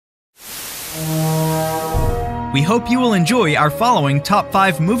We hope you will enjoy our following Top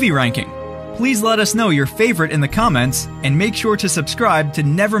 5 movie ranking. Please let us know your favorite in the comments, and make sure to subscribe to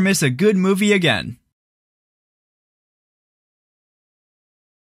never miss a good movie again.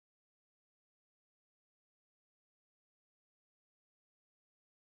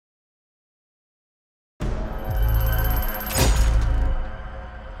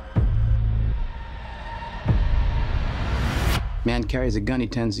 Man carries a gun, he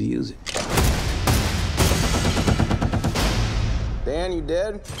tends to use it. Dan, you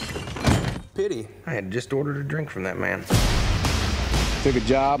dead? Pity. I had just ordered a drink from that man. Took a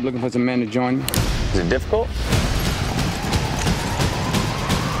job looking for some men to join me. Is it difficult?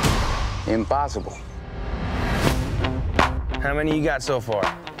 Impossible. How many you got so far?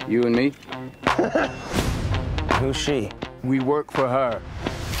 You and me, Who's she? we work for her.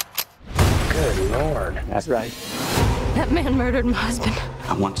 Good Lord. That's right. That man murdered my husband.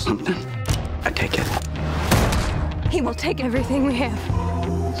 I want something. I take it. He will take everything we have.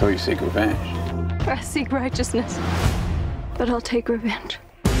 So you seek revenge. I seek righteousness, but I'll take revenge.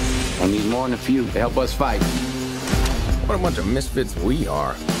 I need more than a few to help us fight. What a bunch of misfits we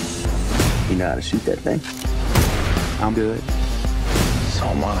are. You know how to shoot that thing? I'm good. So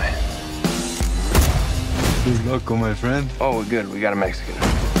am I. Good luck, my friend. Oh, we're good. We got a Mexican.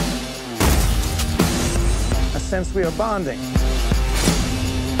 I sense we are bonding.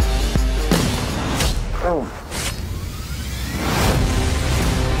 Oh.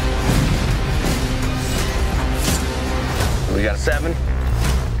 We got a 7.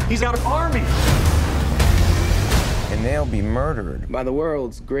 He's got an army. And they'll be murdered By the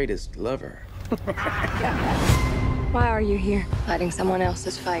world's greatest lover. Why are you here? Fighting someone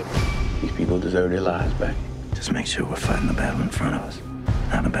else's fight. These people deserve their lives back. Just make sure we're fighting the battle in front of us,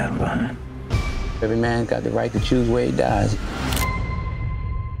 not the battle behind. Every man's got the right to choose where he dies.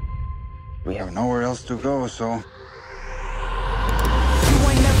 We have nowhere else to go, so... You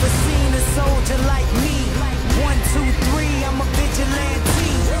ain't never seen a soldier like me. 1, 2, 3, I'm a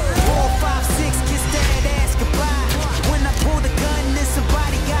vigilante. 4, 5, 6, kiss that ass goodbye. When I pull the gun, then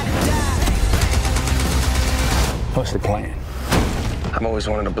somebody gotta die. What's the plan? I've always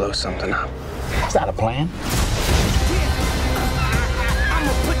wanted to blow something up. It's not a plan.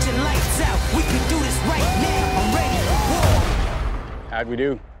 I'ma put your lights out. We can do this right now. I'm ready. Whoa. How'd we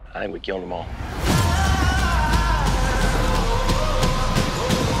do? I think we killed them all.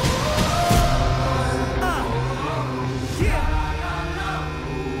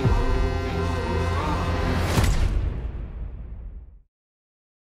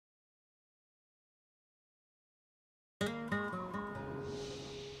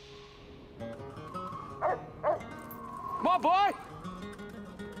 Come on, boy!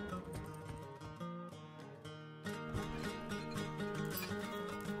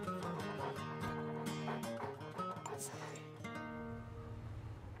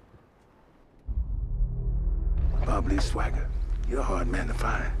 Bob Lee Swagger, you're a hard man to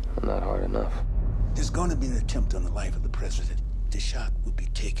find. I'm not hard enough. There's going to be an attempt on the life of the president. The shot will be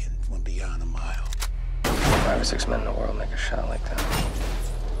taken from beyond a mile. 5 or 6 men in the world make a shot like that.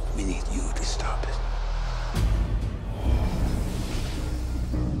 We need you to stop it.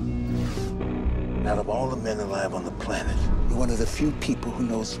 Out of all the men alive on the planet, you're one of the few people who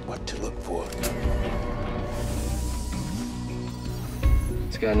knows what to look for.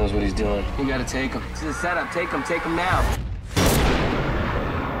 This guy knows what he's doing. You gotta take him. This is a setup. Take him now.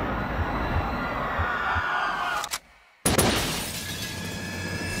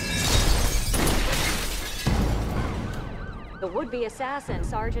 The would-be assassin,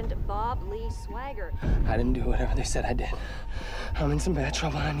 Sergeant Bob Lee Swagger. I didn't do whatever they said I did. I'm in some bad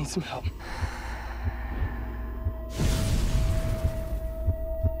trouble and I need some help.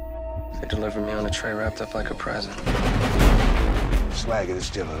 They delivered me on a tray wrapped up like a present. Swagger is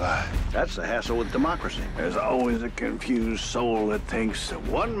still alive. That's the hassle with democracy. There's always a confused soul that thinks that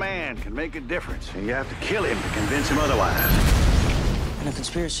one man can make a difference, and you have to kill him to convince him otherwise. In a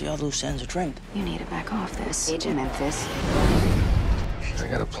conspiracy, all loose ends are trimmed. You need to back off this. Agent Memphis. I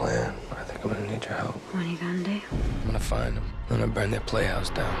got a plan. I think I'm gonna need your help. What are you gonna do? I'm gonna find them. I'm gonna burn their playhouse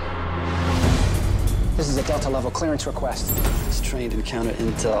down. This is a Delta level clearance request. He's trained in counter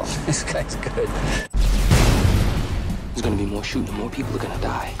intel. This guy's good. There's gonna be more shooting. More people are gonna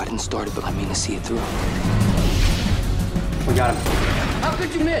die. I didn't start it, but I mean to see it through. We got him. How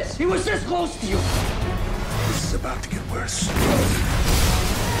could you miss? He was this close to you. This is about to get worse.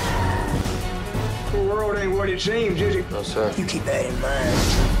 The world ain't what it seems, is it? No, sir. You keep that in mind.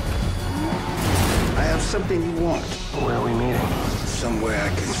 I have something you want. Where are we meeting? Somewhere I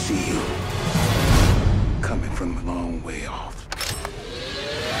can see you. Coming from a long way off.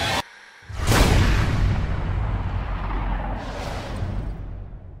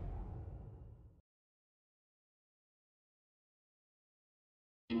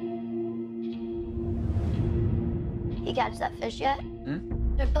 He catch that fish yet?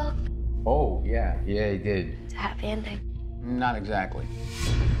 Their book. Oh, yeah, he did. It's a happy ending. Not exactly.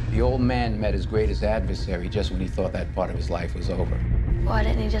 The old man met his greatest adversary just when he thought that part of his life was over. Why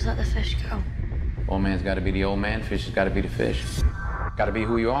didn't he just let the fish go? Old man's got to be the old man, fish has got to be the fish. Got to be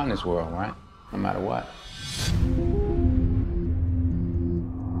who you are in this world, right? No matter what.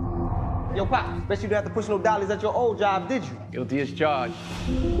 Yo, Pop, bet you didn't have to push no dollies at your old job, did you? Guilty as charged.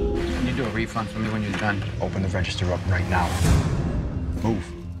 Can you do a refund for me when you're done? Open the register up right now. Move.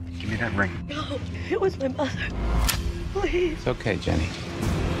 Give me that ring. No, it was my mother. Please. It's okay, Jenny.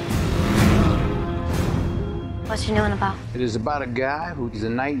 What's your new one about? It is about a guy who's a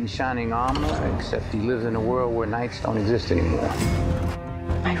knight in shining armor, except he lives in a world where knights don't exist anymore.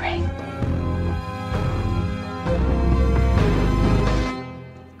 My ring.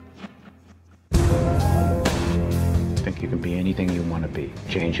 Think you can be anything you want to be.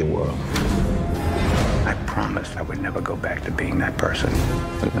 Change your world. I promised I would never go back to being that person.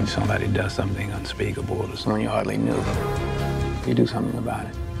 But when somebody does something unspeakable to someone you hardly knew, you do something about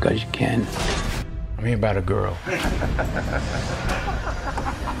it. Because you can. I'm here about a girl.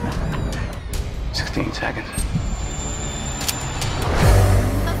 16 seconds.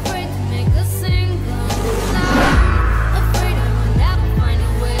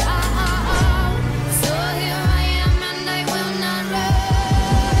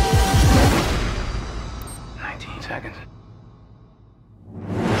 Seconds.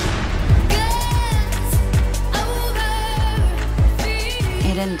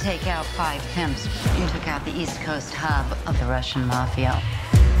 You didn't take out 5 pimps. You took out the East Coast hub of the Russian mafia.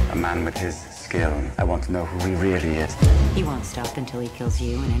 A man with his skill, I want to know who he really is. He won't stop until he kills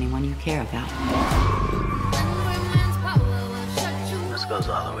you and anyone you care about. This goes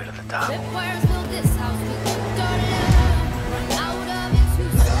all the way to the top.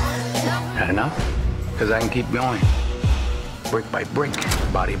 Had enough? Because I can keep going. Brick by brick,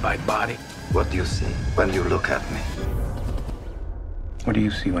 body by body. What do you see when you look at me? What do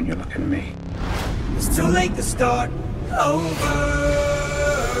you see when you look at me? It's too late to start over.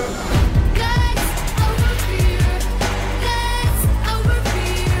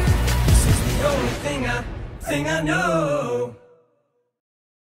 This is the only thing I know.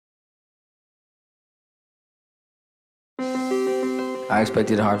 I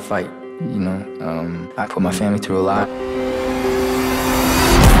expected a hard fight. You know, I put my family through a lot.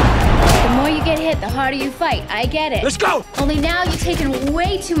 The more you get hit, the harder you fight. I get it. Let's go! Only now you've taken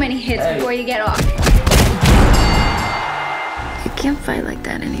way too many hits before you get off. You can't fight like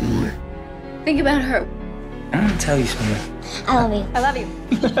that anymore. Think about her. I'm gonna tell you something. I love you. I love you.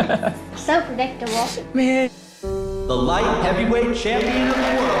 So predictable. Man. The light heavyweight champion of the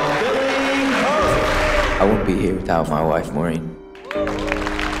world, Billy Hurt. I wouldn't be here without my wife, Maureen.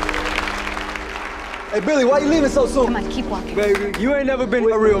 Hey, Billy, why you leaving so soon? Come on, keep walking. Baby, you ain't never been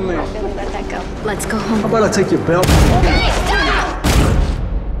a real man. Billy, let that go. Let's go home. How about I take your belt? Billy, stop!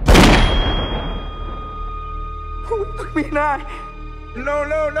 Look me in the eye. No.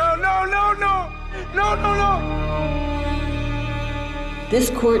 This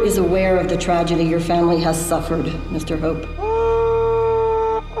court is aware of the tragedy your family has suffered, Mr. Hope.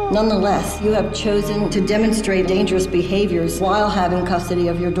 Nonetheless, you have chosen to demonstrate dangerous behaviors while having custody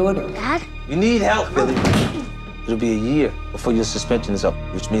of your daughter. Dad? You need help, Billy. It'll be a year before your suspension is up,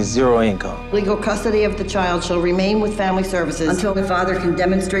 which means 0 income. Legal custody of the child shall remain with family services until the father can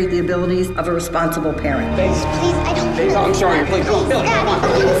demonstrate the abilities of a responsible parent. Please, I don't Babe, I'm sorry, please. Please, Daddy, I want to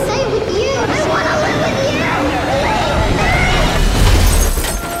stay with you. I want to live with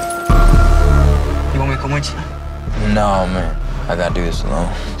you. You want me to come with you? No, man. I gotta do this alone.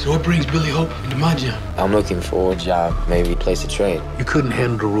 So what brings Billy Hope into my gym? I'm looking for a job, maybe a place to trade. You couldn't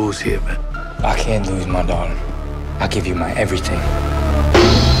handle the rules here, man. I can't lose my daughter. I'll give you my everything.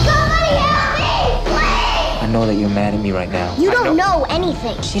 Somebody help me, please! I know that you're mad at me right now. You don't know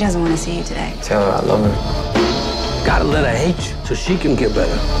anything. She doesn't want to see you today. Tell her I love her. Gotta let her hate you so she can get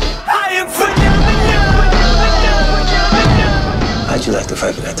better. I am How'd you like to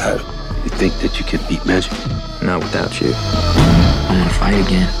fight for that title? You think that you can beat Magic? Not without you. I'm gonna fight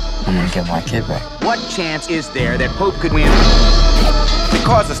again. I'm gonna get my kid back. What chance is there that Hope could win? The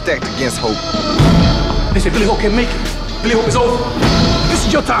cards are stacked against Hope. They say Billy Hope can't make it. Billy Hope is over. This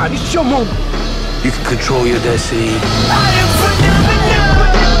is your time. This is your moment. You can control your destiny. I am phenomenal.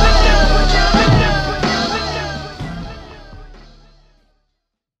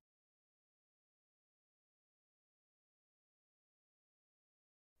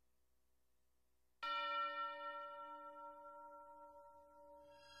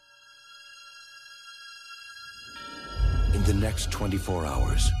 In the next 24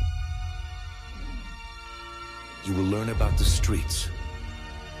 hours, you will learn about the streets,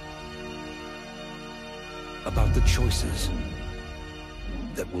 about the choices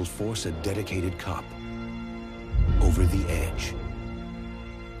that will force a dedicated cop over the edge,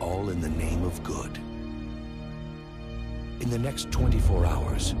 all in the name of good. In the next 24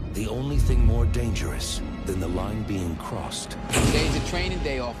 hours, the only thing more dangerous than the line being crossed. Today's a training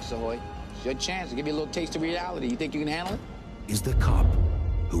day, Officer Hoyt. It's your chance to give you a little taste of reality. You think you can handle it? Is the cop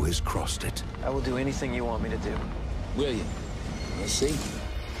who has crossed it. I will do anything you want me to do. Will you? Let's see.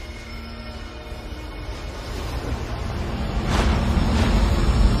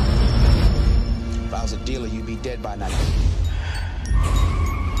 If I was a dealer, you'd be dead by now.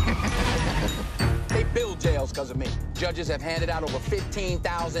 They build jails because of me. Judges have handed out over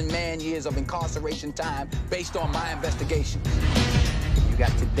 15,000 man-years of incarceration time based on my investigations. You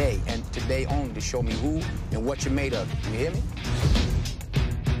got today, and today only, to show me who and what you're made of. You hear me?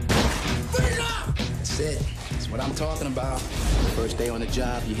 That's it. That's what I'm talking about. First day on the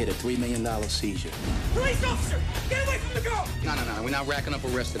job, you hit a $3 million seizure. Police officer! Get away from the girl! No. We're not racking up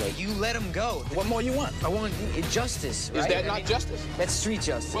arrests today. You let him go. What more you want? I want justice, right? Is that not justice? That's street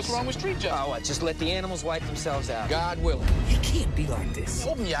justice. What's wrong with street justice? Oh, what? Just let the animals wipe themselves out. God willing. You can't be like this.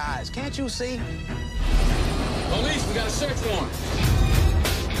 Open your eyes. Can't you see? Police, we got a search warrant.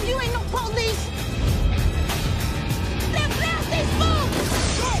 You ain't no police! Let's blast these fools!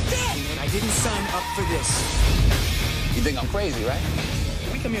 I didn't sign up for this. You think I'm crazy, right?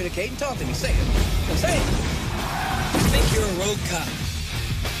 We communicate and talk to me. Say it. Say it. I think you're a road cop.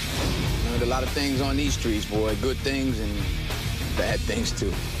 Learned a lot of things on these streets, boy. Good things and bad things,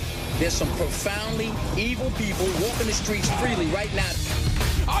 too. There's some profoundly evil people walking the streets freely right now.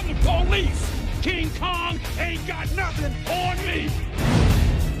 I'm the police! King Kong ain't got nothing on me!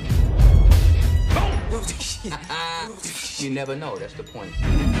 You never know, that's the point.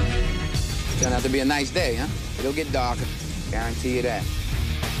 Turn out to be a nice day, huh? It'll get darker. Guarantee you that.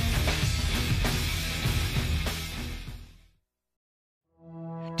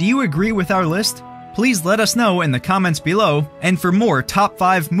 Do you agree with our list? Please let us know in the comments below, and for more top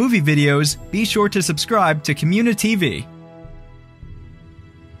 5 movie videos, be sure to subscribe to Community TV.